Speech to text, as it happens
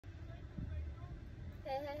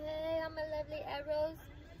Hey, all my lovely arrows.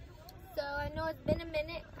 So I know it's been a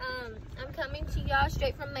minute. I'm coming to y'all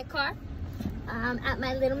straight from my car at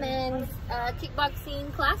my little man's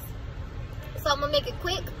kickboxing class. So I'm gonna make it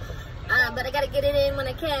quick, but I gotta get it in when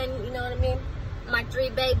I can, you know what I mean? My 3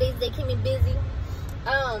 babies, they keep me busy.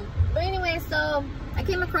 But anyway, so I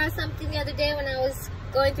came across something the other day when I was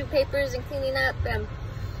going through papers and cleaning up, and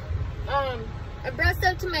it brought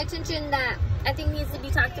stuff to my attention that I think needs to be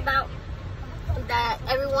talked about, that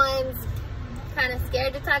everyone's kind of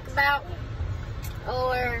scared to talk about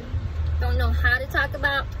or don't know how to talk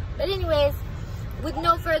about. But anyways, with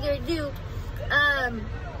no further ado,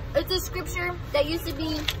 it's a scripture that used to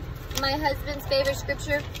be my husband's favorite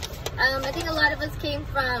scripture. I think a lot of us came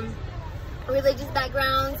from religious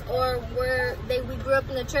backgrounds, or we grew up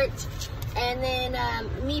in the church, and then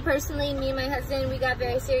me personally, me and my husband, we got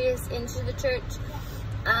very serious into the church.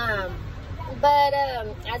 But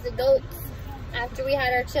as adults, after we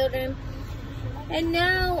had our children, and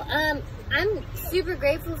now I'm super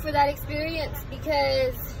grateful for that experience,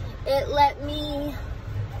 because it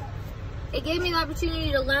gave me the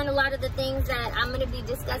opportunity to learn a lot of the things that I'm going to be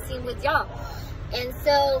discussing with y'all. And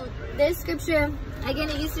so this scripture, again,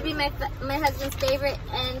 it used to be my husband's favorite,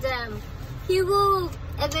 and he will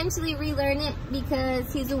eventually relearn it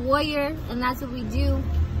because he's a warrior, and that's what we do.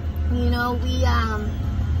 You know, we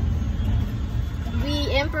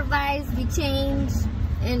improvise, we change,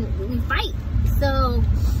 and we fight. So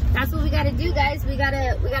that's what we got to do, guys. We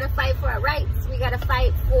gotta fight for our rights. We gotta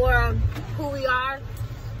fight for who we are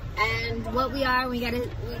and what we are. We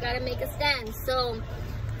gotta make a stand. So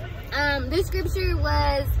this scripture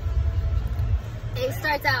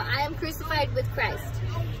starts out, I am crucified with Christ.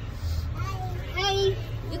 Hey,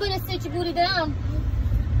 you're gonna sit your booty down.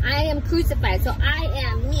 I am crucified. So I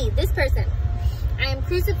am me, this person. I am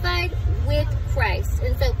crucified with Christ.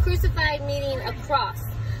 And so crucified meaning a cross.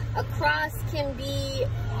 A cross can be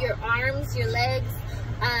your arms, your legs.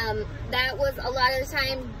 That was a lot of the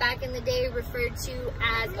time back in the day referred to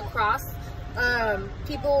as a cross.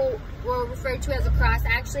 People were referred to as a cross.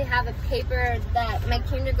 I actually have a paper that my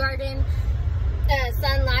kindergarten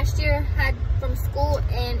son last year had from school,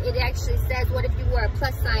 and it actually says, what if you were a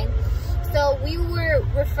plus sign? So we were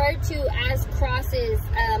referred to as crosses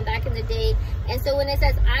back in the day. And so when it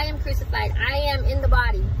says I am crucified, I am in the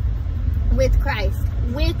body with Christ,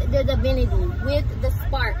 with the divinity, with the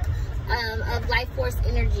spark of life force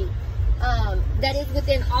energy that is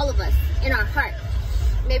within all of us, in our heart.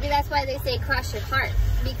 Maybe that's why they say cross your heart,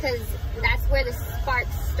 because that's where the spark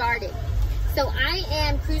started. So I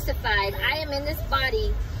am crucified. I am in this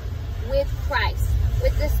body with Christ,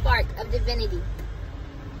 with the spark of divinity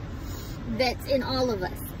that's in all of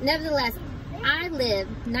us. Nevertheless, I live,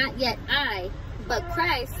 not yet I, but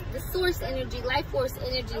Christ, the source energy, life force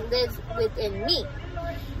energy, lives within me.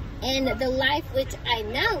 And the life which I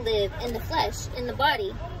now live in the flesh, in the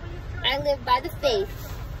body, I live by the faith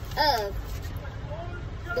of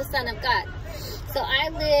the Son of God. So I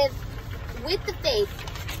live with the faith,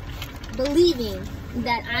 believing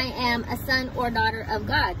that I am a son or daughter of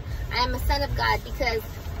God. I am a son of God because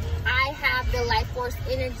I have the life force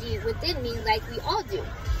energy within me, like we all do.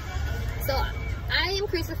 So I am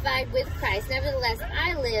crucified with Christ. Nevertheless,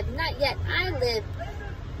 I live, not yet I live,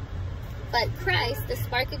 but Christ, the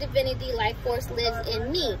spark of divinity, life force, lives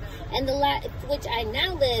in me. And the life which I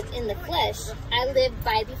now live in the flesh, I live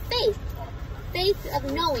by the faith. Faith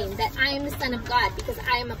of knowing that I am the Son of God, because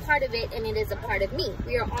I am a part of it and it is a part of me.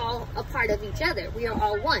 We are all a part of each other. We are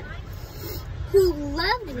all one. Who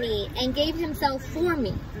loved me and gave himself for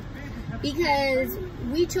me, because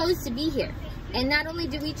we chose to be here. And not only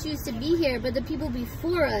did we choose to be here, but the people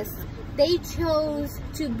before us, they chose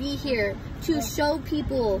to be here to show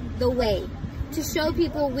people the way, to show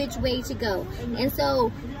people which way to go. And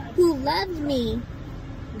so, who loved me,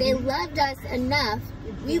 they loved us enough,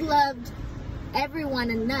 we loved everyone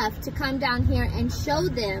enough to come down here and show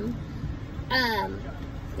them how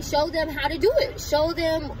to do it, show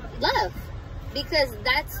them love, because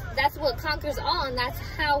that's what conquers all, and that's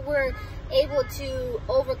how we're able to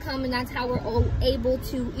overcome, and that's how we're able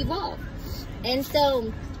to evolve. And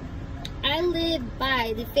so I live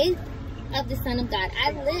by the faith of the Son of God.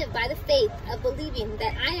 I live by the faith of believing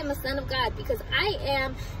that I am a son of God, because I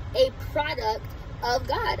am a product of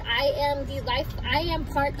God. I am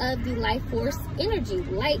part of the life force energy,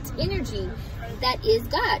 light energy that is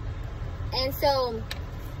God. And so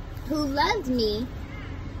who loved me,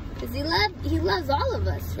 because he loves all of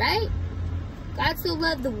us, right? God so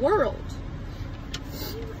loved the world,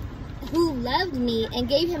 who loved me and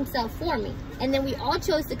gave himself for me. And then we all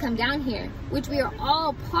chose to come down here, which we are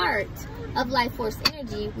all part of life force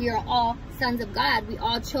energy. We are all sons of God. We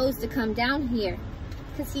all chose to come down here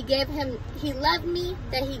because he loved me,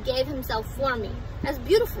 that he gave himself for me. That's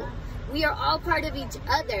beautiful. We are all part of each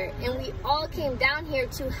other, and we all came down here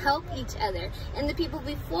to help each other. And the people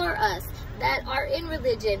before us that are in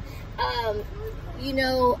religion,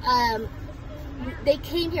 they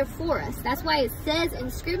came here for us. That's why it says in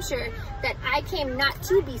scripture that I came not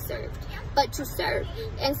to be served, but to serve.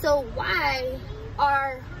 And so why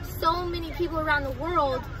are so many people around the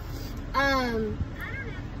world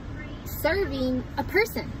serving a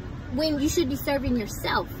person when you should be serving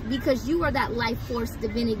yourself? Because you are that life force,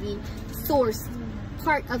 divinity, source,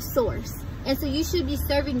 part of source. And so you should be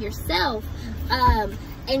serving yourself,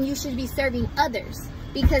 and you should be serving others,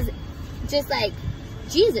 because just like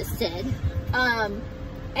Jesus said, and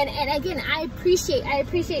again, I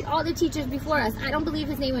appreciate all the teachers before us. I don't believe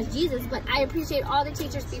his name was Jesus, but I appreciate all the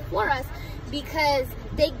teachers before us, because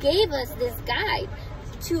they gave us this guide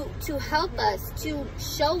to help us, to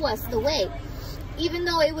show us the way. Even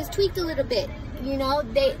though it was tweaked a little bit, you know,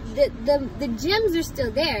 the gems are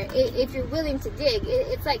still there if you're willing to dig.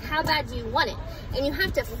 It's like, how bad do you want it? And you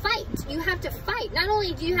have to fight. You have to fight. Not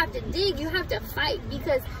only do you have to dig, you have to fight,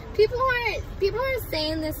 because people aren't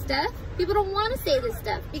saying this stuff. People don't want to say this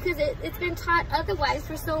stuff because it's been taught otherwise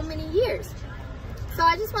for so many years. So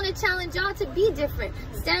I just want to challenge y'all to be different.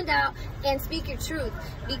 Stand out and speak your truth,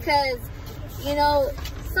 because, you know,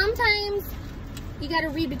 sometimes you got to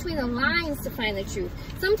read between the lines to find the truth.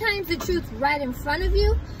 Sometimes the truth's right in front of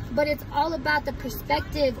you, but it's all about the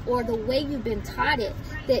perspective or the way you've been taught it.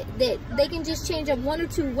 That they can just change up one or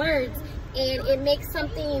two words, and it makes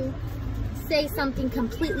something say something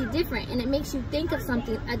completely different, and it makes you think of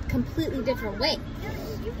something a completely different way.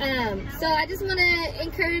 So I just want to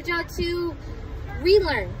encourage y'all to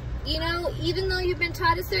relearn. You know, even though you've been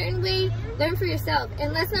taught a certain way, learn for yourself.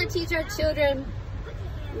 And let's not teach our children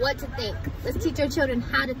what to think. Let's teach our children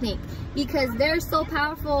how to think, because they're so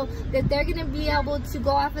powerful that they're going to be able to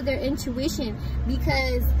go off of their intuition,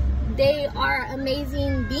 because they are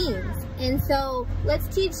amazing beings. And so let's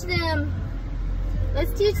teach them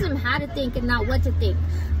how to think and not what to think.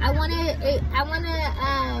 I want to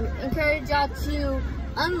encourage y'all to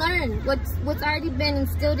unlearn what's already been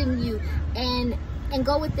instilled in you, and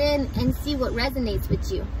go within and see what resonates with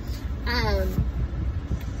you.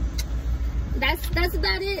 That's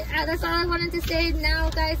about it. That's all I wanted to say. Now,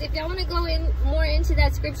 guys, if y'all want to go in more into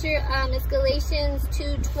that scripture, it's Galatians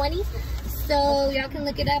 2:20. So y'all can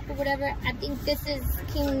look it up or whatever. I think this is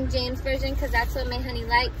King James version, because that's what my honey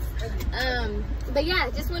likes. But yeah,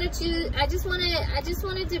 I just wanted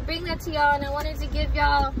to bring that to y'all, and I wanted to give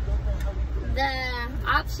y'all the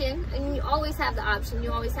option, and you always have the option,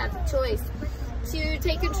 you always have the choice to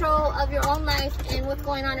take control of your own life and what's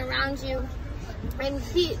going on around you, and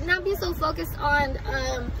not be so focused on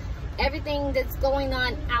everything that's going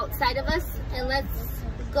on outside of us, and let's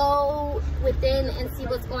go within and see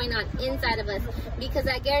what's going on inside of us, because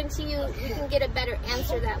I guarantee you can get a better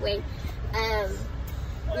answer that way.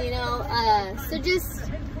 So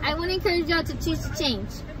I want to encourage y'all to choose to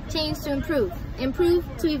change to improve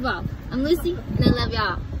to evolve. I'm Lucy, and I love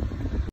y'all.